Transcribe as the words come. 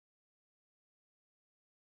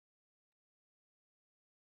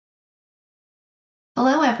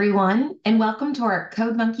Hello, everyone, and welcome to our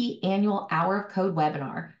CodeMonkey Annual Hour of Code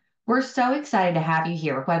webinar. We're so excited to have you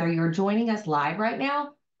here, whether you're joining us live right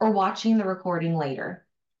now or watching the recording later.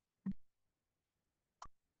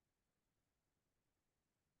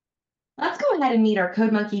 Let's go ahead and meet our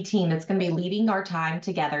CodeMonkey team that's going to be leading our time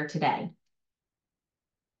together today.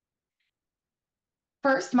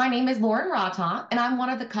 First, my name is Lauren Rata, and I'm one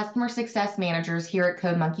of the customer success managers here at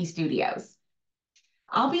CodeMonkey Studios.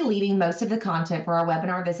 I'll be leading most of the content for our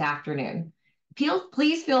webinar this afternoon.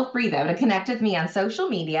 Please feel free, though, to connect with me on social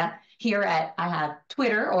media here I have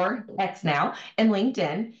Twitter or X now and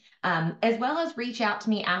LinkedIn, as well as reach out to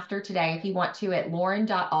me after today if you want to at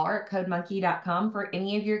lauren.r@codemonkey.com for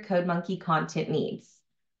any of your CodeMonkey content needs.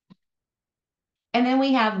 And then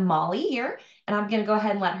we have Molly here, and I'm going to go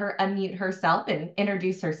ahead and let her unmute herself and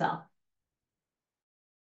introduce herself.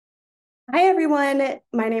 Hi, everyone.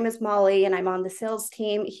 My name is Molly, and I'm on the sales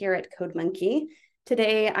team here at CodeMonkey.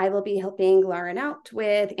 Today, I will be helping Lauren out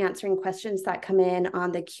with answering questions that come in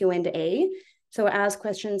on the Q&A. So as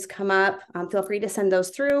questions come up, feel free to send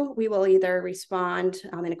those through. We will either respond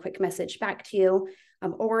in a quick message back to you,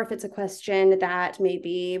 or if it's a question that may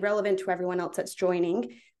be relevant to everyone else that's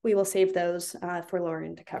joining, we will save those for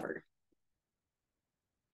Lauren to cover.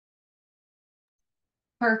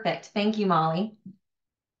 Perfect. Thank you, Molly.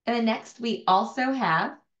 And then next we also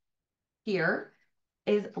have here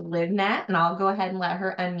is Livnat, and I'll go ahead and let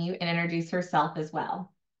her unmute and introduce herself as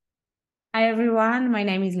well. Hi, everyone. My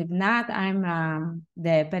name is Livnat. I'm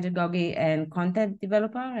the pedagogy and content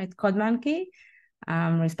developer at CodeMonkey.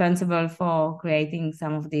 I'm responsible for creating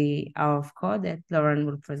some of the hour of code that Lauren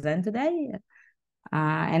will present today.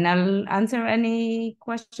 And I'll answer any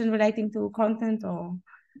question relating to content or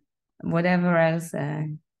whatever else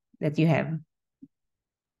that you have.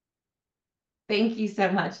 Thank you so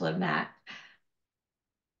much, Livnat.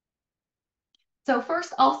 So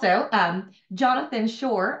first, also, Jonathan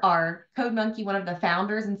Shore, our CodeMonkey, one of the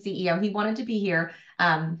founders and CEO, he wanted to be here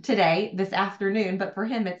today, this afternoon, but for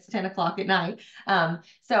him, it's 10 o'clock at night.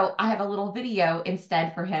 So I have a little video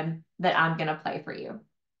instead for him that I'm going to play for you.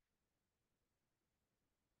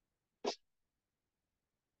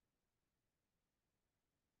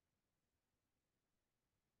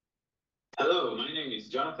 Hello, my name is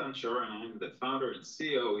Jonathan Shore, and I'm the founder and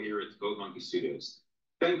CEO here at CodeMonkey Studios.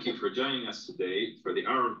 Thank you for joining us today for the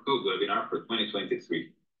Hour of Code webinar for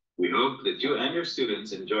 2023. We hope that you and your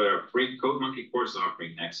students enjoy our free CodeMonkey course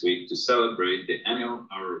offering next week to celebrate the annual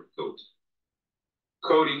Hour of Code.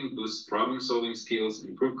 Coding boosts problem-solving skills,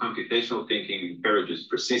 improves computational thinking, encourages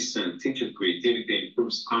persistence, teaches creativity,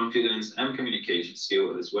 improves confidence and communication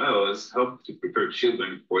skills, as well as helps to prepare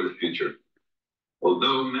children for the future.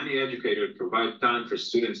 Although many educators provide time for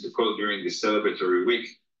students to code during this celebratory week,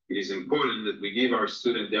 it is important that we give our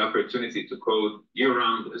students the opportunity to code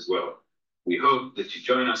year-round as well. We hope that you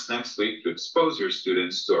join us next week to expose your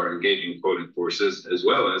students to our engaging coding courses, as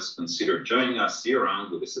well as consider joining us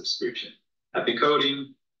year-round with a subscription. Happy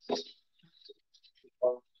coding!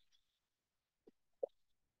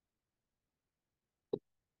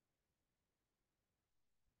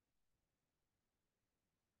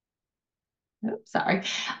 Oops, sorry.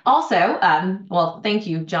 Also, well, thank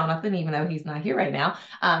you, Jonathan, even though he's not here right now.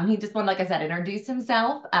 He just wanted, like I said, introduce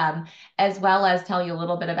himself, as well as tell you a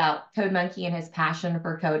little bit about CodeMonkey and his passion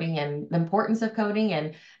for coding and the importance of coding,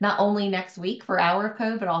 and not only next week for Hour of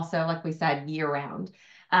Code, but also, like we said, year-round.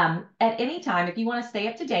 At any time, if you want to stay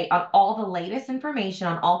up to date on all the latest information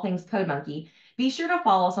on all things CodeMonkey, be sure to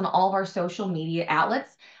follow us on all of our social media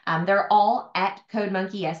outlets. They're all at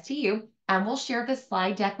CodeMonkey STU. We'll share this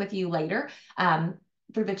slide deck with you later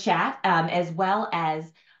through the chat, as well as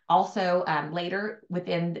also later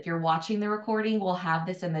if you're watching the recording, we'll have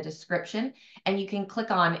this in the description, and you can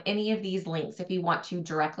click on any of these links if you want to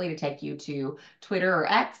directly to take you to Twitter or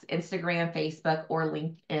X, Instagram, Facebook, or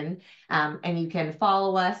LinkedIn, and you can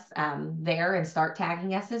follow us there and start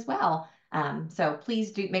tagging us as well. So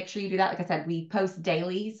please do make sure you do that. Like I said, we post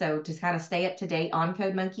daily, so to kind of stay up to date on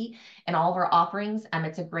CodeMonkey and all of our offerings,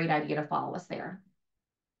 it's a great idea to follow us there.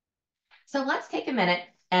 So let's take a minute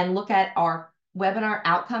and look at our webinar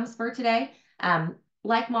outcomes for today.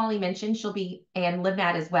 Like Molly mentioned, she'll be, and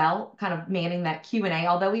Livnat as well, kind of manning that Q&A.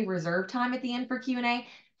 Although we reserve time at the end for Q&A,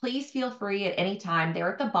 please feel free at any time. There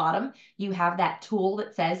at the bottom, you have that tool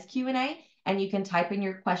that says Q&A, and you can type in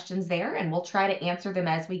your questions there, and we'll try to answer them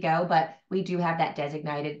as we go, but we do have that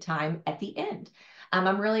designated time at the end.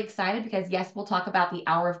 I'm really excited because, yes, we'll talk about the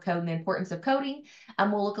Hour of Code and the importance of coding.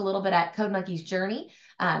 We'll look a little bit at CodeMonkey's journey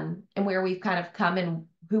and where we've kind of come and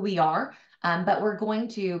who we are. But we're going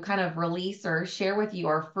to kind of release or share with you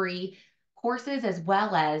our free courses, as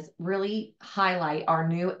well as really highlight our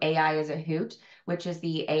new AI as a Hoot, which is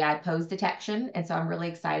the AI pose detection. And so I'm really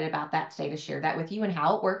excited about that today to share that with you and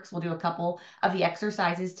how it works. We'll do a couple of the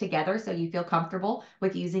exercises together so you feel comfortable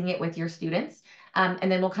with using it with your students.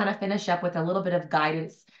 And then we'll kind of finish up with a little bit of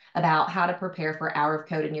guidance about how to prepare for Hour of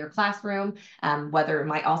Code in your classroom, whether it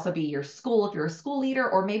might also be your school if you're a school leader,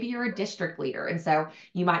 or maybe you're a district leader. And so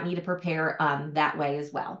you might need to prepare that way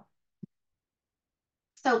as well.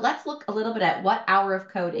 So let's look a little bit at what Hour of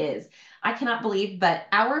Code is. I cannot believe, but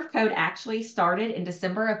Hour of Code actually started in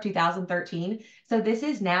December of 2013. So this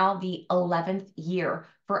is now the 11th year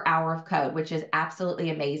for Hour of Code, which is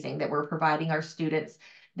absolutely amazing that we're providing our students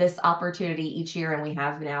this opportunity each year, and we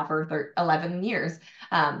have now for 11 years.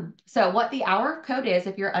 So what the Hour of Code is,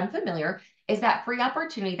 if you're unfamiliar, is that free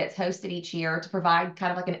opportunity that's hosted each year to provide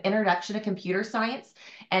kind of like an introduction to computer science.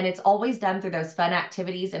 And it's always done through those fun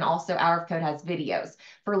activities. And also Hour of Code has videos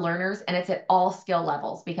for learners, and it's at all skill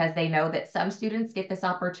levels because they know that some students get this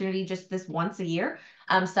opportunity just this once a year.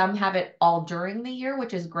 Some have it all during the year,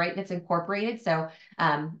 which is great, and it's incorporated. So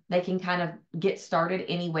they can kind of get started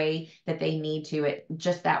any way that they need to at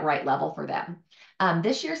just that right level for them.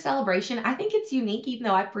 This year's celebration, I think it's unique, even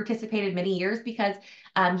though I've participated many years, because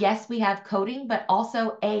yes, we have coding, but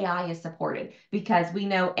also AI is supported because we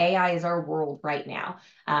know AI is our world right now.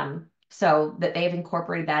 So that they've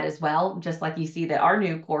incorporated that as well, just like you see that our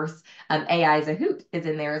new course, AI as a Hoot, is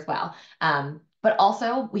in there as well. But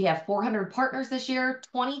also we have 400 partners this year,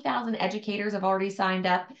 20,000 educators have already signed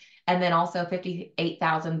up, and then also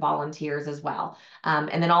 58,000 volunteers as well.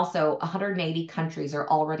 And then also 180 countries are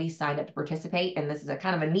already signed up to participate. And this is a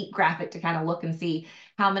kind of a neat graphic to kind of look and see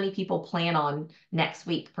how many people plan on next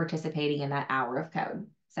week participating in that Hour of Code.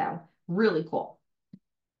 So really cool.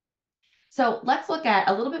 So let's look at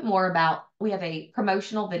a little bit more about, we have a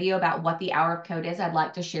promotional video about what the Hour of Code is I'd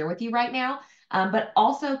like to share with you right now. But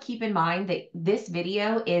also keep in mind that this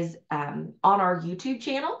video is on our YouTube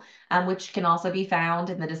channel, which can also be found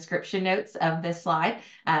in the description notes of this slide,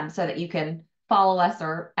 so that you can follow us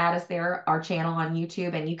or add us there, our channel on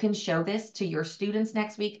YouTube, and you can show this to your students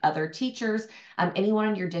next week, other teachers, anyone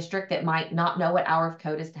in your district that might not know what Hour of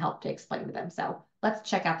Code is, to help to explain to them. So let's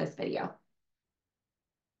check out this video.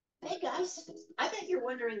 Hey guys, I bet you're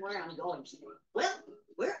wondering where I'm going today. Well,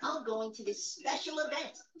 we're all going to this special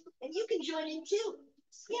event, and you can join in too.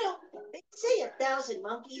 You know, they say 1,000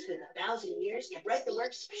 monkeys with 1,000 years can write the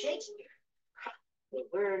works of Shakespeare. But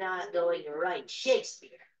we're not going to write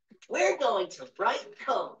Shakespeare. We're going to write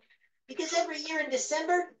code. Because every year in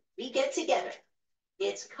December, we get together.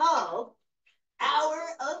 It's called Hour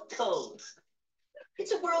of Code.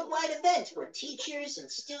 It's a worldwide event where teachers and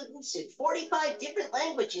students in 45 different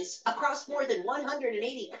languages across more than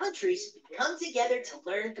 180 countries come together to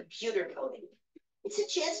learn computer coding. It's a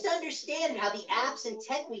chance to understand how the apps and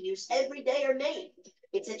tech we use every day are made.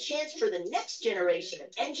 It's a chance for the next generation of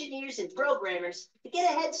engineers and programmers to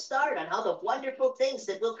get a head start on all the wonderful things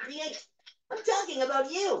that we'll create. I'm talking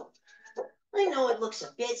about you. I know it looks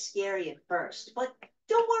a bit scary at first, but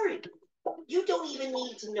don't worry. You don't even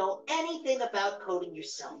need to know anything about coding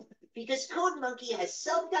yourself, because CodeMonkey has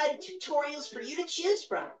self-guided tutorials for you to choose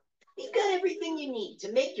from. You've got everything you need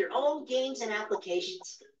to make your own games and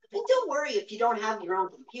applications. And don't worry if you don't have your own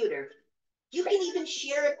computer. You can even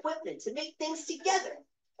share equipment to make things together.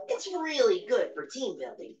 It's really good for team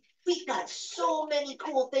building. We've got so many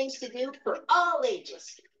cool things to do for all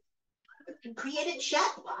ages. You can create a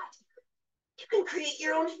chatbot. You can create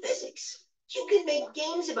your own physics. You can make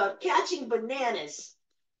games about catching bananas.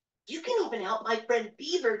 You can even help my friend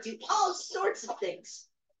Beaver do all sorts of things.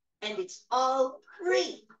 And it's all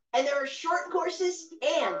free. And there are short courses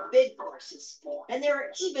and big courses. And there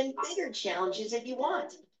are even bigger challenges if you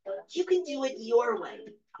want. You can do it your way,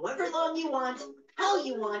 however long you want, how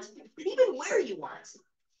you want, and even where you want.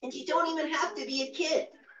 And you don't even have to be a kid.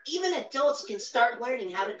 Even adults can start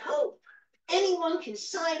learning how to code. Anyone can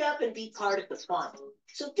sign up and be part of the fun.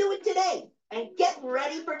 So do it today and get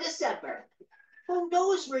ready for December. Who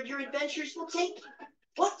knows where your adventures will take you?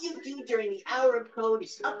 What you do during the Hour of Code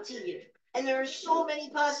is up to you. And there are so many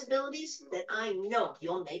possibilities that I know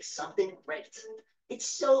you'll make something great. It's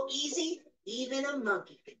so easy, even a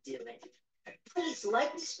monkey could do it. Please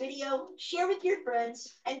like this video, share with your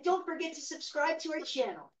friends, and don't forget to subscribe to our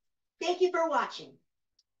channel. Thank you for watching.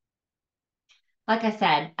 Like I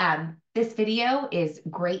said, this video is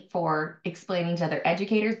great for explaining to other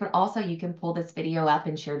educators, but also you can pull this video up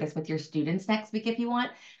and share this with your students next week if you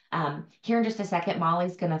want. Here in just a second,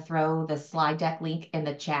 Molly's going to throw the slide deck link in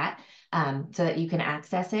the chat so that you can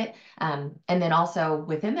access it. And then also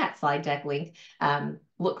within that slide deck link,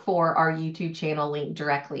 look for our YouTube channel link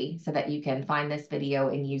directly so that you can find this video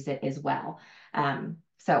and use it as well.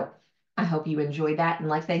 So I hope you enjoyed that. And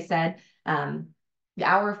like they said, the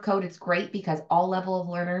Hour of Code, it's great because all level of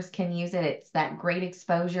learners can use it. It's that great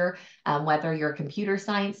exposure, whether you're a computer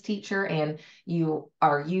science teacher and you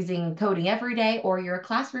are using coding every day, or you're a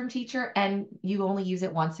classroom teacher and you only use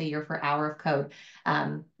it once a year for Hour of Code.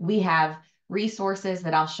 We have resources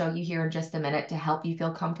that I'll show you here in just a minute to help you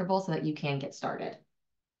feel comfortable so that you can get started.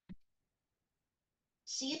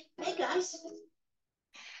 See you. Hey, guys.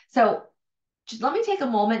 So just let me take a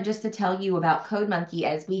moment just to tell you about CodeMonkey,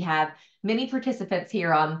 as we have many participants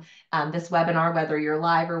here on this webinar, whether you're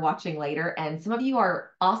live or watching later. And some of you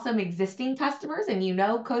are awesome existing customers and you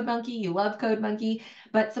know CodeMonkey, you love CodeMonkey,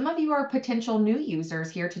 but some of you are potential new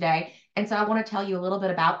users here today. And so I want to tell you a little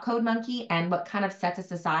bit about CodeMonkey and what kind of sets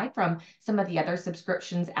us aside from some of the other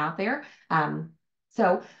subscriptions out there.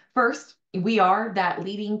 So first, we are that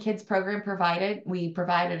leading kids program provided. We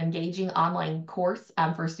provide an engaging online course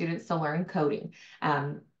for students to learn coding.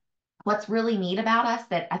 What's really neat about us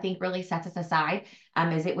that I think really sets us aside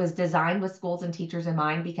is it was designed with schools and teachers in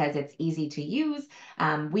mind because it's easy to use.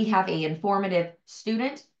 We have an informative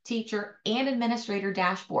student, teacher, and administrator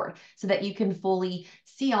dashboard so that you can fully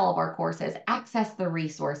see all of our courses, access the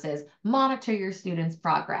resources, monitor your students'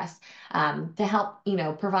 progress to help,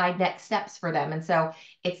 provide next steps for them. And so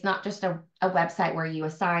it's not just a website where you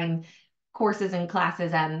assign courses and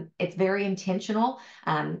classes, and it's very intentional,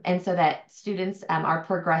 and so that students are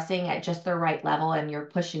progressing at just the right level and you're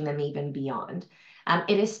pushing them even beyond.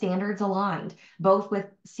 It is standards aligned, both with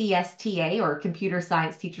CSTA, or Computer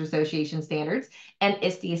Science Teacher Association standards, and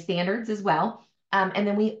ISTIA standards as well. And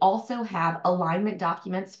then we also have alignment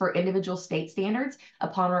documents for individual state standards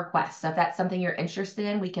upon request. So if that's something you're interested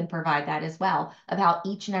in, we can provide that as well, of how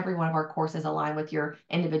each and every one of our courses align with your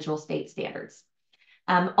individual state standards.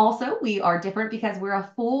 Also, we are different because we're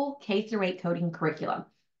a full K-8 coding curriculum.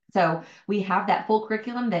 So we have that full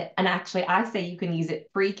curriculum and actually I say you can use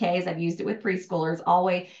it pre-Ks. I've used it with preschoolers all the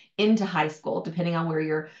way into high school, depending on where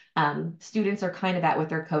your students are kind of at with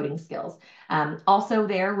their coding skills. Also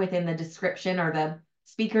there within the description or the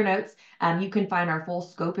speaker notes, you can find our full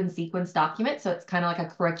scope and sequence document. So it's kind of like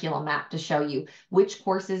a curriculum map to show you which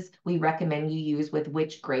courses we recommend you use with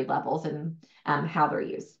which grade levels and how they're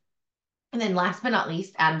used. And then last but not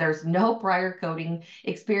least, there's no prior coding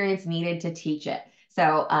experience needed to teach it.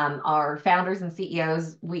 So our founders and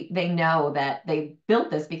CEOs, they know that they built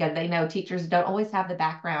this because they know teachers don't always have the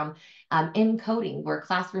background in coding. We're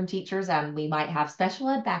classroom teachers, we might have special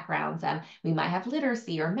ed backgrounds, we might have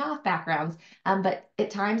literacy or math backgrounds, but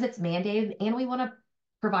at times it's mandated, and we want to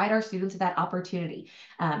provide our students that opportunity.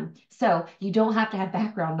 So you don't have to have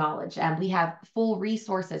background knowledge. We have full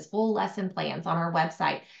resources, full lesson plans on our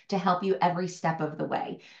website to help you every step of the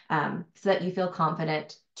way, so that you feel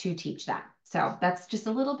confident to teach that. So that's just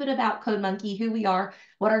a little bit about CodeMonkey, who we are,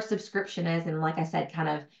 what our subscription is, and like I said, kind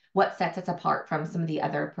of what sets us apart from some of the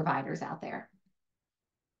other providers out there.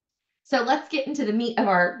 So let's get into the meat of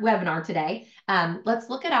our webinar today. Let's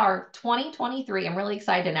look at our 2023. I'm really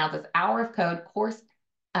excited to announce this Hour of Code course,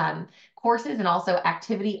 courses and also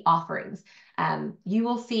activity offerings. You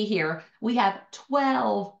will see here, we have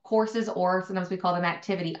 12 courses, or sometimes we call them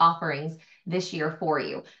activity offerings, this year for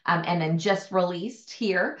you. And then just released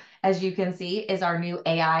here, as you can see, is our new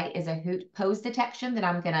AI is a Hoot pose detection that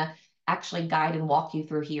I'm gonna actually guide and walk you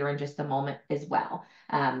through here in just a moment as well.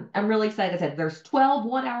 I'm really excited. I said there's 12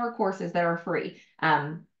 one-hour courses that are free.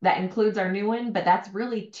 That includes our new one, but that's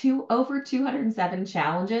really over 207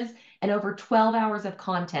 challenges and over 12 hours of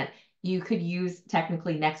content you could use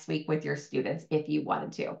technically next week with your students if you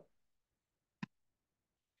wanted to.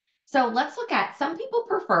 So let's look at, some people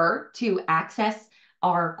prefer to access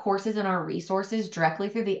our courses and our resources directly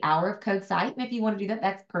through the Hour of Code site. And if you want to do that,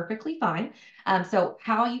 that's perfectly fine. So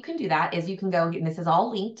how you can do that is you can go, and this is all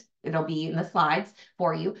linked, it'll be in the slides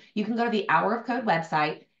for you. You can go to the Hour of Code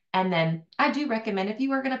website. And then I do recommend, if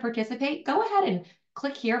you are going to participate, go ahead and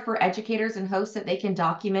click here for educators and hosts, that they can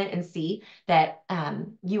document and see that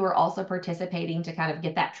you are also participating, to kind of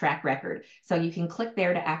get that track record. So you can click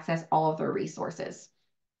there to access all of their resources.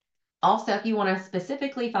 Also, if you want to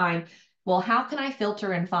specifically find, well, how can I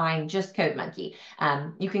filter and find just CodeMonkey?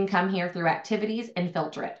 You can come here through activities and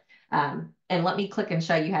filter it. And let me click and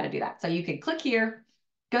show you how to do that. So you can click here,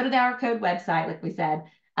 go to the Hour Code website, like we said.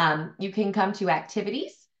 You can come to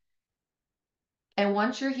activities. And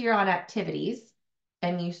once you're here on activities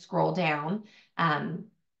and you scroll down,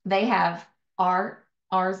 they have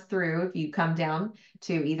ours through, if you come down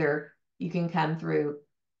to either, you can come through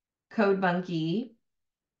CodeMonkey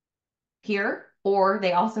here, or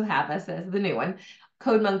they also have us as the new one,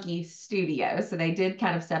 CodeMonkey Studio. So they did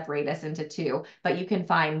kind of separate us into two, but you can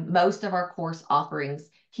find most of our course offerings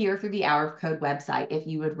here through the Hour of Code website if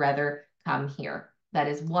you would rather come here. That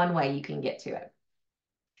is one way you can get to it.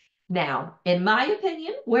 Now, in my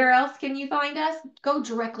opinion, where else can you find us? Go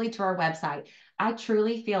directly to our website. I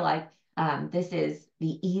truly feel like this is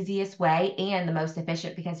the easiest way and the most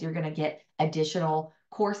efficient because you're going to get additional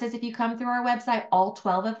courses if you come through our website, all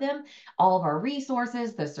 12 of them, all of our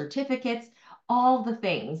resources, the certificates, all the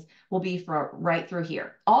things will be for right through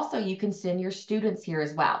here. Also, you can send your students here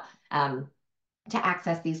as well to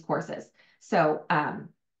access these courses. So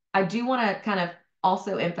I do want to kind of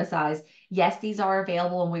also emphasize, yes, these are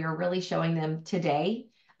available and we are really showing them today.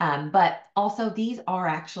 But also these are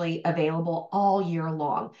actually available all year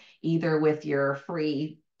long, either with your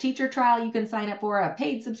free teacher trial you can sign up for, a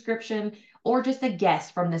paid subscription, or just a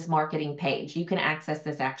guest from this marketing page. You can access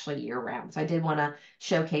this actually year round. So I did want to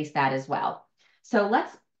showcase that as well. So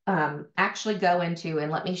let's actually go into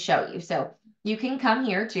and let me show you. So you can come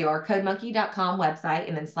here to our codemonkey.com website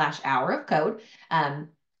and then /hour of code.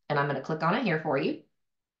 And I'm going to click on it here for you.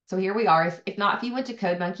 So here we are. If not, if you went to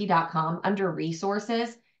codemonkey.com under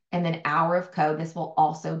resources and then Hour of Code, this will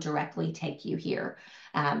also directly take you here.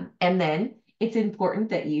 And then it's important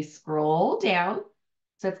that you scroll down.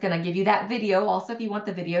 So it's going to give you that video. Also, if you want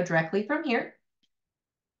the video directly from here,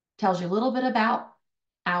 tells you a little bit about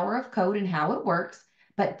Hour of Code and how it works.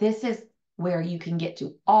 But this is where you can get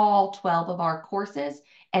to all 12 of our courses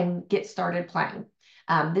and get started playing.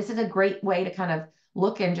 This is a great way to kind of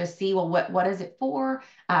look and just see, well, what is it for?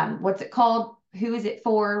 What's it called? Who is it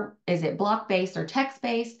for? Is it block-based or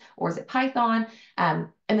text-based, or is it Python? And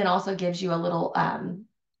then also gives you a little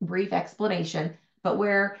brief explanation. But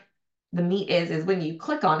where the meat is when you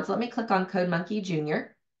click on it. So let me click on CodeMonkey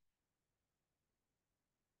Junior.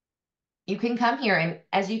 You can come here and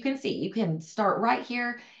as you can see, you can start right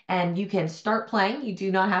here and you can start playing. You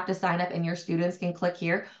do not have to sign up and your students can click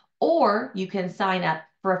here, or you can sign up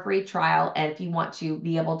for a free trial. And if you want to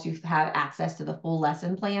be able to have access to the full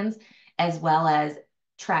lesson plans, as well as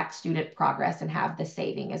track student progress and have the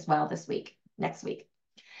saving as well next week.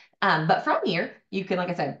 But from here, you can, like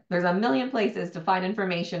I said, there's a million places to find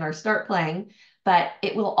information or start playing, but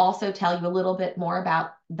it will also tell you a little bit more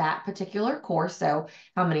about that particular course. So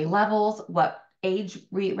how many levels, what age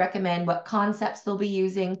we recommend, what concepts they'll be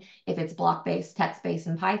using, if it's block-based, text-based,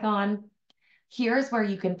 and Python. Here's where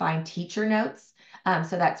you can find teacher notes.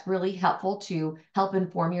 So that's really helpful to help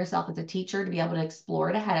inform yourself as a teacher to be able to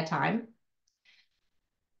explore it ahead of time.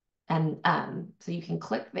 And so you can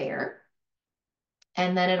click there.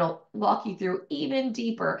 And then it'll walk you through even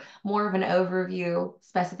deeper, more of an overview,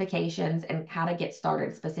 specifications, and how to get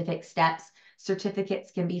started, specific steps.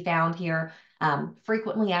 Certificates can be found here.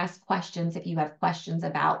 Frequently asked questions. If you have questions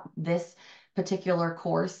about this particular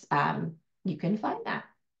course, you can find that.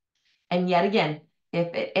 And yet again,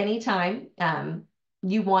 if at any time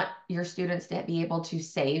you want your students to be able to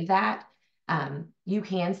save that, you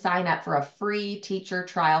can sign up for a free teacher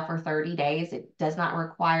trial for 30 days. It does not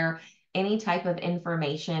require any type of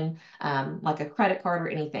information like a credit card or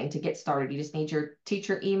anything to get started. You just need your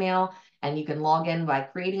teacher email and you can log in by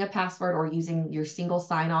creating a password or using your single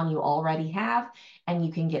sign-on you already have, and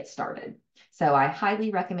you can get started. So I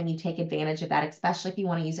highly recommend you take advantage of that, especially if you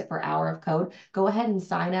want to use it for Hour of Code. Go ahead and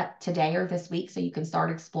sign up today or this week so you can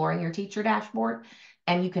start exploring your teacher dashboard,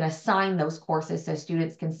 and you can assign those courses so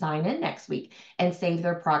students can sign in next week and save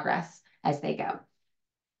their progress as they go.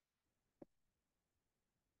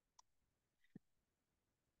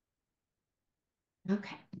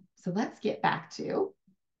 Okay, so let's get back to,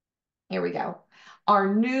 here we go,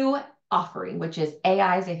 our new offering, which is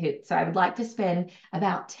AI as a Hoot. So I would like to spend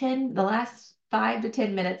about the last 5 to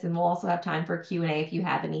 10 minutes, and we'll also have time for Q&A if you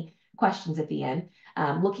have any questions at the end,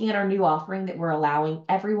 looking at our new offering that we're allowing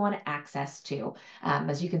everyone access to.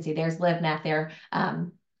 As you can see, there's LivNat there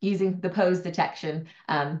using the pose detection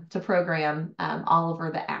to program all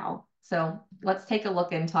over the owl. So let's take a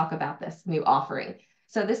look and talk about this new offering.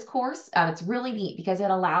 So this course, it's really neat because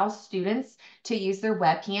it allows students to use their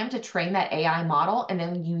webcam to train that AI model. And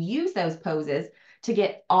then you use those poses to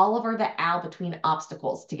get Oliver the owl between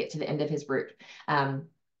obstacles to get to the end of his route.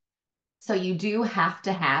 So you do have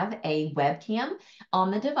to have a webcam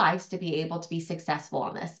on the device to be able to be successful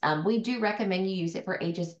on this. We do recommend you use it for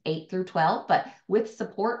ages 8 through 12, but with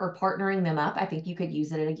support or partnering them up, I think you could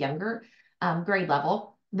use it at a younger grade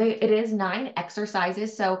level. It is 9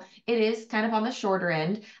 exercises, so it is kind of on the shorter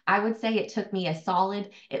end. I would say it took me a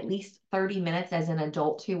solid at least 30 minutes as an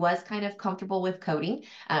adult who was kind of comfortable with coding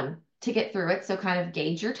to get through it. So kind of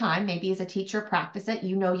gauge your time. Maybe as a teacher, practice it.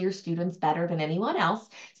 You know your students better than anyone else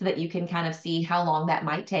so that you can kind of see how long that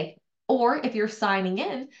might take. Or if you're signing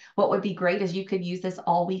in, what would be great is you could use this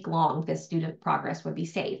all week long. This student progress would be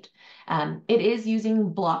saved. It is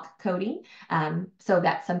using block coding. So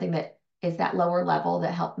that's something that is that lower level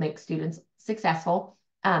that help make students successful.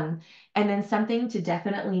 And then something to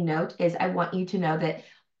definitely note is I want you to know that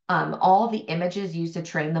all the images used to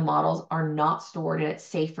train the models are not stored and it's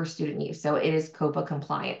safe for student use. So it is COPA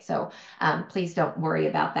compliant. So please don't worry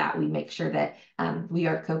about that. We make sure that we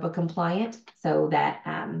are COPA compliant so that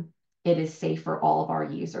it is safe for all of our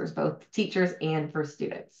users, both teachers and for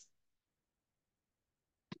students.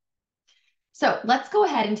 So let's go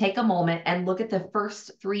ahead and take a moment and look at the first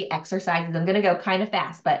 3 exercises. I'm going to go kind of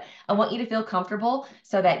fast, but I want you to feel comfortable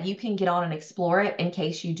so that you can get on and explore it in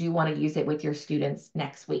case you do want to use it with your students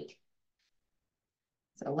next week.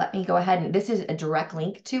 So let me go ahead and this is a direct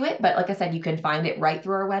link to it, but like I said, you can find it right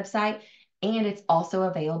through our website and it's also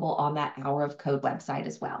available on that Hour of Code website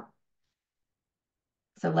as well.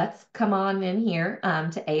 So let's come on in here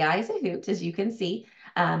to AI is a Hoot, as you can see.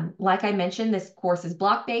 Like I mentioned, this course is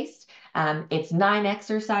block-based. It's 9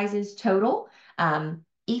 exercises total.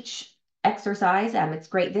 Each exercise, it's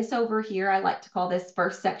great. This over here, I like to call this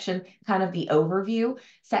first section kind of the overview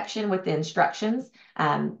section with the instructions.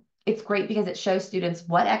 It's great because it shows students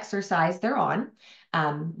what exercise they're on.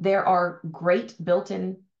 There are great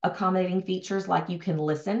built-in accommodating features like you can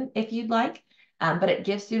listen if you'd like, but it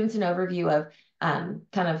gives students an overview of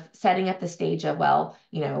kind of setting up the stage of, well,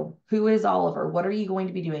 you know, who is Oliver? What are you going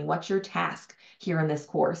to be doing? What's your task here in this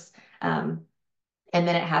course? And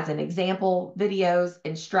then it has an example videos,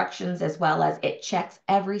 instructions, as well as it checks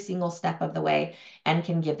every single step of the way and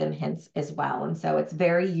can give them hints as well. And so it's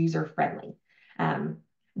very user friendly.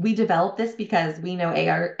 We developed this because we know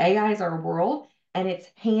AI is our world and it's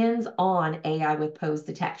hands-on AI with pose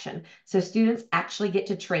detection. So students actually get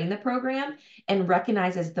to train the program and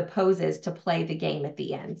recognizes the poses to play the game at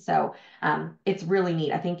the end. So it's really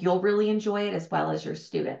neat. I think you'll really enjoy it as well as your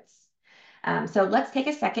students. So let's take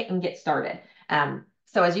a second and get started.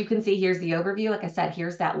 So as you can see, here's the overview. Like I said,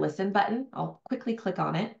 here's that listen button. I'll quickly click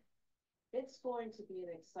on it. It's going to be an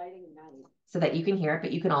exciting night. So that you can hear it,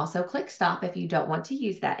 but you can also click stop if you don't want to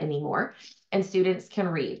use that anymore, and students can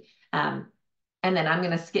read. And then I'm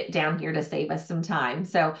going to skip down here to save us some time.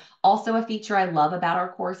 So also a feature I love about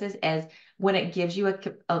our courses is when it gives you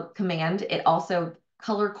a command, it also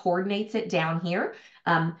color coordinates it down here.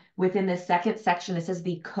 Within the second section, this is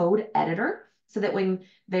the code editor. So that when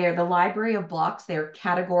they're the library of blocks, they're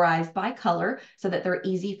categorized by color so that they're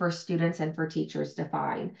easy for students and for teachers to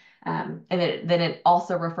find. And then it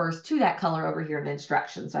also refers to that color over here in the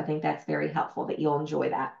instructions. So I think that's very helpful that you'll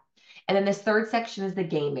enjoy that. And then this third section is the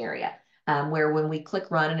game area, where when we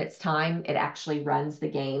click run and it's time, it actually runs the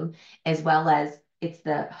game, as well as it's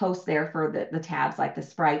the host there for the tabs like the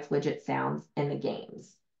sprites, widget, sounds, and the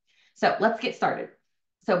games. So let's get started.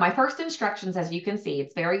 So my first instructions, as you can see,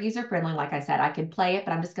 it's very user-friendly. Like I said, I could play it,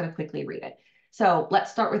 but I'm just going to quickly read it. So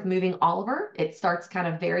let's start with moving Oliver. It starts kind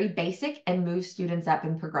of very basic and moves students up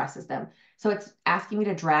and progresses them. So it's asking me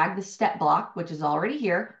to drag the step block, which is already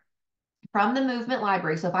here, from the movement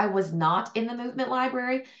library. So if I was not in the movement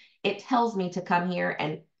library, it tells me to come here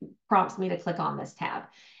and prompts me to click on this tab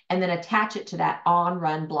and then attach it to that on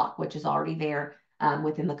run block, which is already there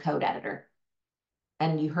within the code editor.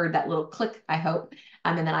 And you heard that little click, I hope,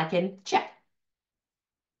 and then I can check.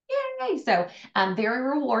 Yay! So very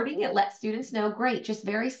rewarding. It lets students know, great, just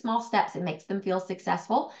very small steps. It makes them feel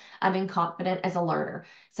successful and confident as a learner.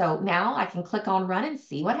 So now I can click on run and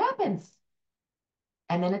see what happens.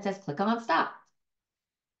 And then it says click on stop.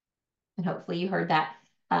 And hopefully you heard that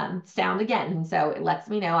sound again. And so it lets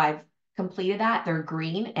me know I've completed that. They're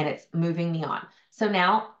green and it's moving me on. So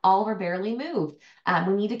now Oliver barely moved.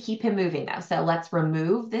 We need to keep him moving though. So let's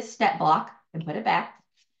remove this step block and put it back.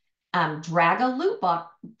 Drag a loop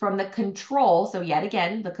block from the control. So yet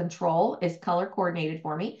again, the control is color coordinated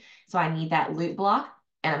for me. So I need that loop block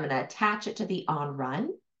and I'm going to attach it to the on run.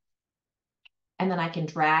 And then I can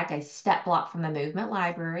drag a step block from the movement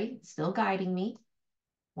library, still guiding me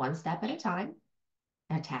one step at a time.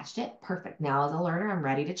 Attached it. Perfect. Now as a learner, I'm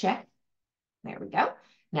ready to check. There we go.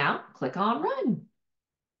 Now click on run.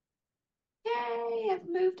 Yay, I've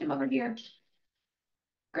moved him over here.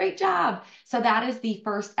 Great job. So that is the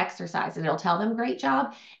first exercise and it'll tell them great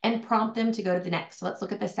job and prompt them to go to the next. So let's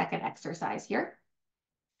look at the second exercise here.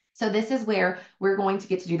 So this is where we're going to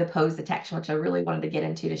get to do the pose detection, which I really wanted to get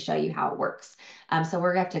into to show you how it works. So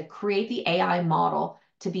we're going to have to create the AI model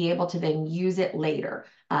to be able to then use it later.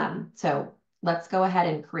 So let's go ahead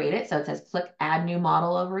and create it. So it says click add new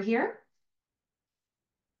model over here.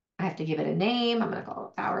 I have to give it a name. I'm going to call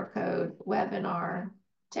it Power of Code Webinar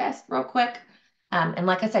Test real quick. And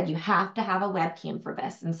like I said, you have to have a webcam for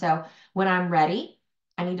this. And so when I'm ready,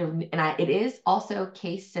 I need to, it is also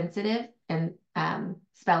case sensitive and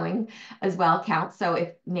spelling as well counts. So if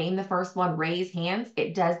name the first one, raise hands,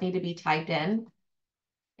 it does need to be typed in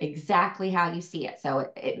exactly how you see it.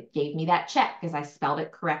 So it gave me that check because I spelled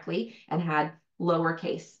it correctly and had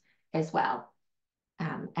lowercase as well.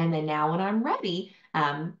 And then now when I'm ready,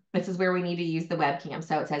 this is where we need to use the webcam.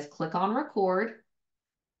 So it says click on record.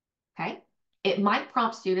 Okay. It might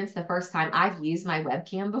prompt students the first time. I've used my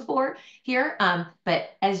webcam before here,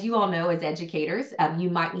 but as you all know, as educators,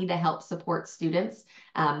 you might need to help support students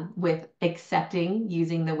with accepting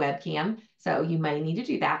using the webcam. So you may need to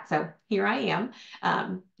do that. So here I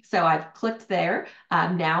am. So I've clicked there.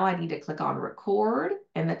 Now I need to click on record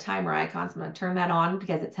and the timer icon. So I'm going to turn that on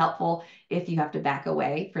because it's helpful if you have to back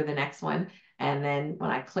away for the next one. And then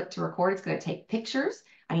when I click to record, it's going to take pictures.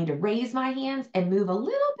 I need to raise my hands and move a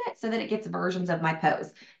little bit so that it gets versions of my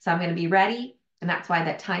pose. So I'm going to be ready. And that's why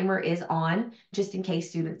that timer is on, just in case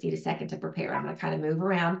students need a second to prepare. I'm going to kind of move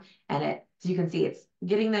around and so you can see it's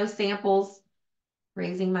getting those samples,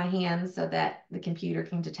 raising my hands so that the computer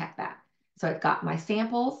can detect that. So it got my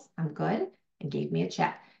samples. I'm good and gave me a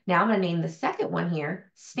check. Now I'm going to name the second one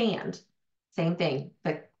here, stand. Same thing,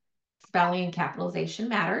 but spelling and capitalization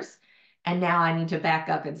matters. And now I need to back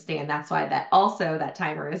up and stand. That's why that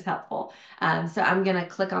timer is helpful. So I'm going to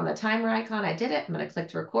click on the timer icon. I did it. I'm going to click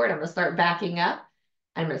to record. I'm going to start backing up.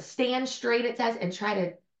 I'm going to stand straight, it says, and try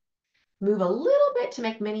to move a little bit to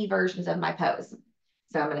make mini versions of my pose.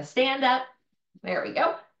 So I'm going to stand up. There we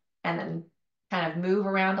go. And then kind of move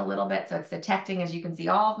around a little bit. So it's detecting, as you can see,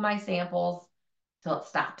 all of my samples till it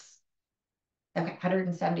stops. Okay,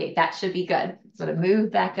 178. That should be good. So to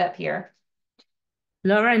move back up here.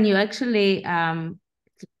 Lauren, you actually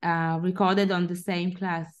recorded on the same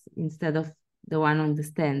class instead of the one on the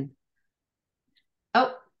stand.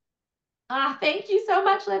 Oh, thank you so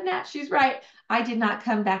much, Livnat. She's right. I did not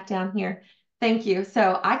come back down here. Thank you.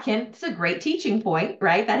 So it's a great teaching point,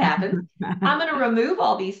 right? That happens. I'm going to remove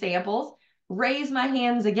all these samples, raise my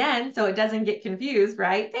hands again so it doesn't get confused,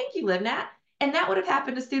 right? Thank you, Livnat. And that would have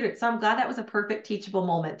happened to students. So I'm glad that was a perfect teachable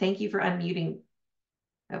moment. Thank you for unmuting.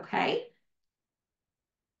 Okay.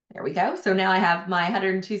 There we go. So now I have my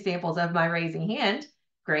 102 samples of my raising hand.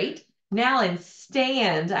 Great. Now in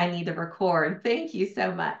stand, I need to record. Thank you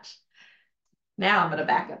so much. Now I'm going to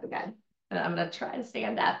back up again. And I'm going to try to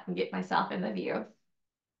stand up and get myself in the view.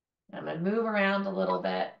 I'm going to move around a little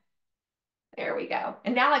bit. There we go.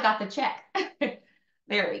 And now I got the check.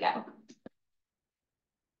 There we go.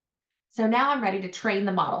 So now I'm ready to train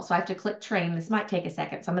the model. So I have to click train. This might take a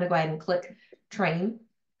second. So I'm going to go ahead and click train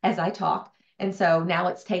as I talk. And so now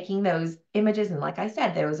it's taking those images. And like I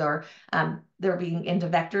said, those are, they're being into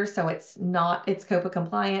vectors. So it's COPA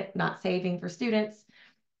compliant, not saving for students,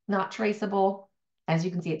 not traceable. As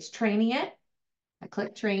you can see, it's training it. I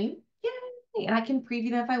click train. Yay. And I can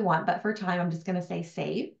preview them if I want, but for time, I'm just going to say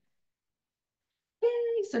save. Yay.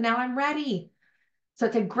 So now I'm ready. So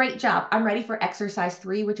it's a great job. I'm ready for exercise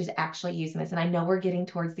 3, which is actually using this. And I know we're getting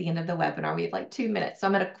towards the end of the webinar. We have like 2 minutes. So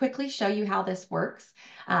I'm going to quickly show you how this works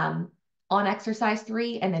on exercise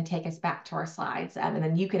 3 and then take us back to our slides. And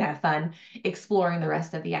then you can have fun exploring the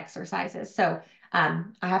rest of the exercises. So I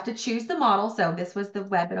have to choose the model. So this was the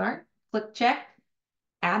webinar. Click check.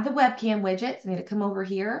 Add the webcam widgets. I need to come over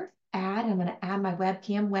here. Add. I'm going to add my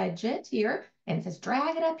webcam widget here. And it says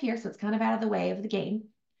drag it up here. So it's kind of out of the way of the game.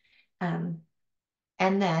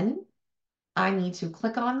 And then I need to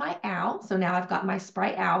click on my owl. So now I've got my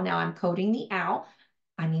sprite owl. Now I'm coding the owl.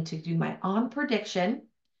 I need to do my on prediction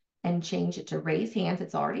and change it to raise hands.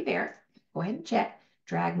 It's already there. Go ahead and check.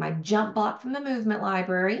 Drag my jump block from the movement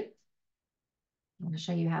library. I'm going to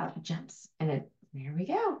show you how it jumps. And then there we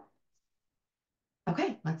go.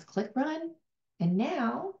 Okay, let's click run. And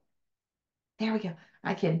now, there we go.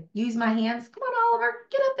 I can use my hands. Come on, Oliver,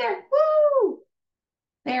 get up there. Woo!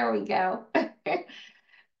 There we go.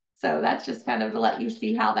 So that's just kind of to let you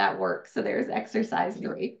see how that works. So there's exercise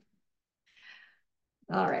 3.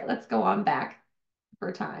 All right, let's go on back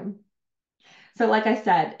for time. So like I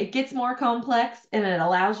said, it gets more complex and it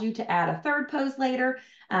allows you to add a third pose later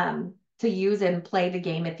to use and play the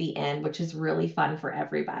game at the end, which is really fun for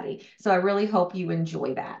everybody. So I really hope you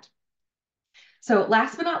enjoy that. So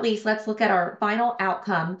last but not least, let's look at our final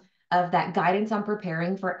outcome of that guidance on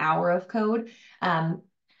preparing for Hour of Code.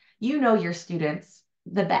 You know your students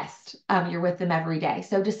the best. You're with them every day.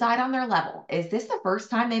 So decide on their level. Is this the first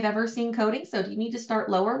time they've ever seen coding? So do you need to start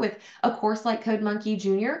lower with a course like CodeMonkey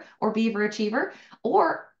Junior or Beaver Achiever?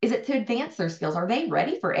 Or is it to advance their skills? Are they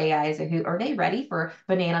ready for AI as a Hoot? Are they ready for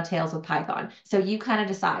Banana Tails with Python? So you kind of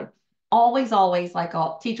decide. Always, always, like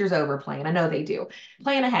all teachers over plan. I know they do.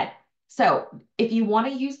 Plan ahead. So if you want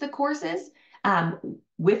to use the courses,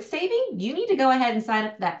 with saving, you need to go ahead and sign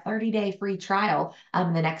up for that 30-day free trial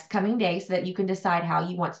the next coming day so that you can decide how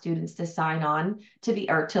you want students to sign on to be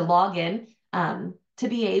or to log in to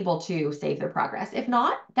be able to save their progress. If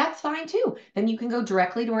not, that's fine too. Then you can go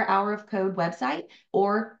directly to our Hour of Code website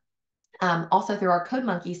or also through our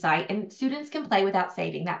CodeMonkey site, and students can play without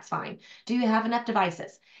saving. That's fine. Do you have enough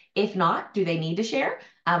devices? If not, do they need to share?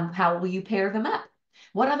 How will you pair them up?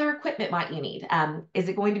 What other equipment might you need? Is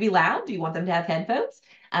it going to be loud? Do you want them to have headphones?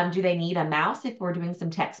 Do they need a mouse if we're doing some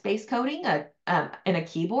text-based coding and a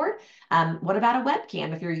keyboard? What about a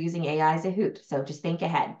webcam if you're using AI as a Hoot? So just think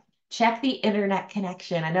ahead. Check the internet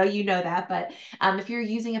connection. I know you know that, but if you're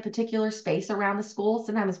using a particular space around the school,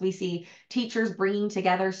 sometimes we see teachers bringing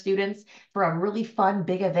together students for a really fun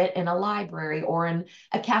big event in a library or in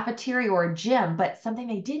a cafeteria or a gym, but something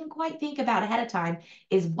they didn't quite think about ahead of time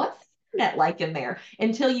is what's the internet like in there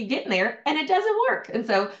until you get in there and it doesn't work. And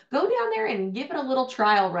so go down there and give it a little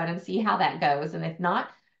trial run and see how that goes. And if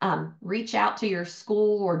not, reach out to your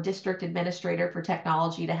school or district administrator for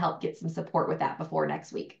technology to help get some support with that before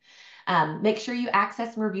next week. Make sure you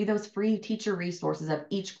access and review those free teacher resources of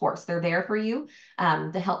each course. They're there for you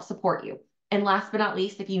to help support you. And last but not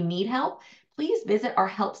least, if you need help, please visit our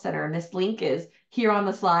help center. And this link is here on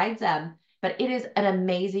the slides. But it is an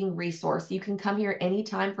amazing resource. You can come here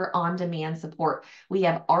anytime for on-demand support. We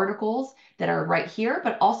have articles that are right here,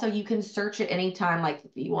 but also you can search at any time, like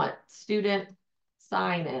if you want student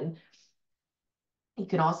sign in. You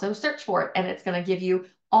can also search for it, and it's going to give you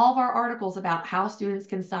all of our articles about how students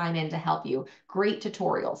can sign in to help you. Great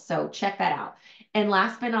tutorials, so check that out. And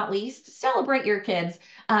last but not least, celebrate your kids.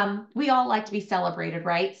 We all like to be celebrated,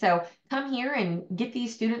 right? So come here and get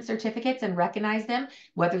these student certificates and recognize them,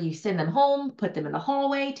 whether you send them home, put them in the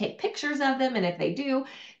hallway, take pictures of them, and if they do,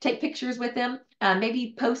 take pictures with them.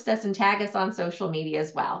 Maybe post us and tag us on social media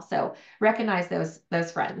as well. So recognize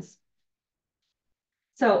those friends.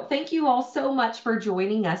 So thank you all so much for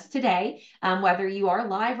joining us today. Whether you are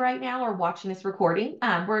live right now or watching this recording,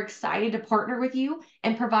 we're excited to partner with you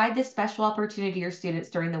and provide this special opportunity to your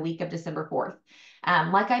students during the week of December 4th.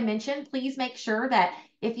 Like I mentioned, please make sure that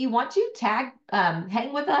if you want to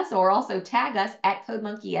hang with us or also tag us at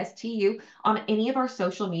CodeMonkey STU on any of our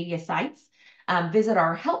social media sites. Visit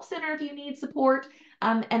our help center if you need support.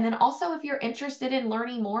 And then also, if you're interested in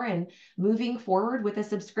learning more and moving forward with a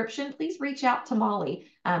subscription, please reach out to Molly.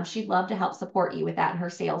 She'd love to help support you with that and her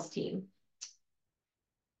sales team.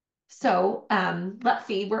 So let's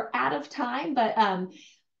see, we're out of time, but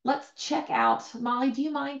let's check out. Molly, do you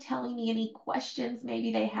mind telling me any questions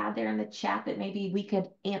maybe they had there in the chat that maybe we could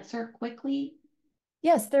answer quickly?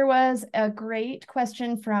 Yes, there was a great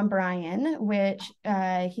question from Brian, which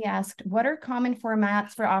he asked, what are common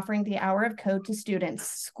formats for offering the Hour of Code to students?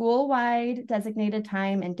 School-wide, designated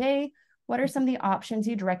time and day? What are some of the options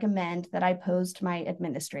you'd recommend that I pose to my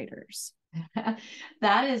administrators?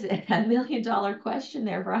 That is $1 million question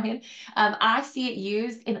there, Brian. I see it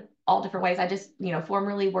used in all different ways. I just,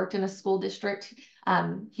 formerly worked in a school district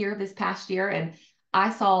here this past year, and I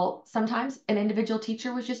saw sometimes an individual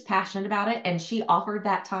teacher was just passionate about it, and she offered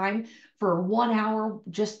that time for 1 hour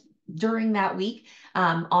just during that week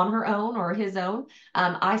on her own or his own.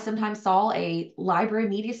 I sometimes saw a library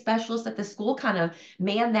media specialist at the school kind of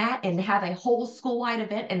man that and have a whole school-wide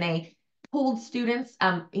event, and they pulled students,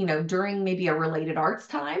 during maybe a related arts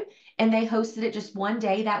time, and they hosted it just one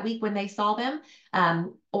day that week when they saw them.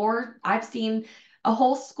 Or I've seen a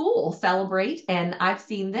whole school celebrate, and I've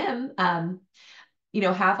seen them,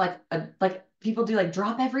 have like people do like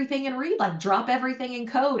drop everything and read, like drop everything in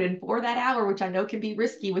code. And for that hour, which I know can be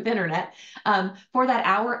risky with internet, for that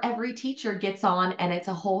hour, every teacher gets on and it's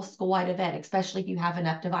a whole school-wide event, especially if you have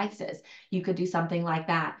enough devices. You could do something like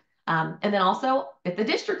that. And then also at the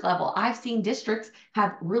district level, I've seen districts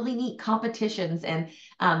have really neat competitions, and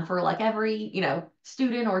for like every,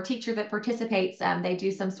 student or teacher that participates, they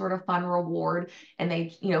do some sort of fun reward, and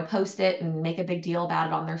they, post it and make a big deal about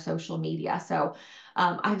it on their social media. So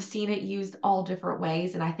I've seen it used all different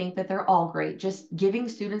ways, and I think that they're all great. Just giving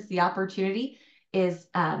students the opportunity is,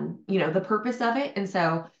 the purpose of it. And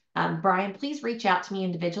so Brian, please reach out to me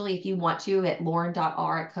individually if you want to at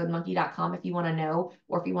lauren.r@codemonkey.com if you want to know,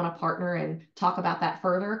 or if you want to partner and talk about that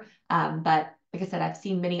further. But like I said, I've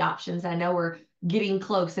seen many options. I know we're getting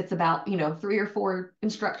close. It's about, 3 or 4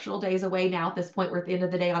 instructional days away now at this point. We're at the end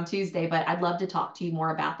of the day on Tuesday, but I'd love to talk to you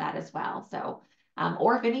more about that as well. So,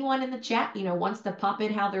 or if anyone in the chat, wants to pop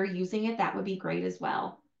in how they're using it, that would be great as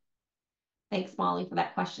well. Thanks, Molly, for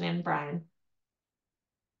that question, and Brian.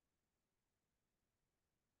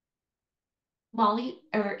 Molly,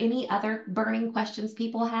 are there any other burning questions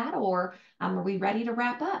people had, or are we ready to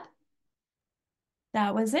wrap up?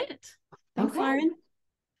 That was it. Thanks, Okay. Lauren.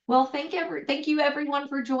 Well, thank you everyone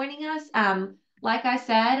for joining us. Like I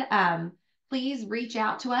said, please reach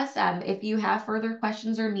out to us if you have further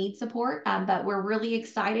questions or need support. But we're really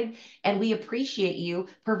excited and we appreciate you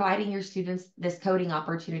providing your students this coding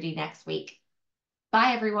opportunity next week.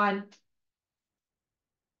 Bye, everyone.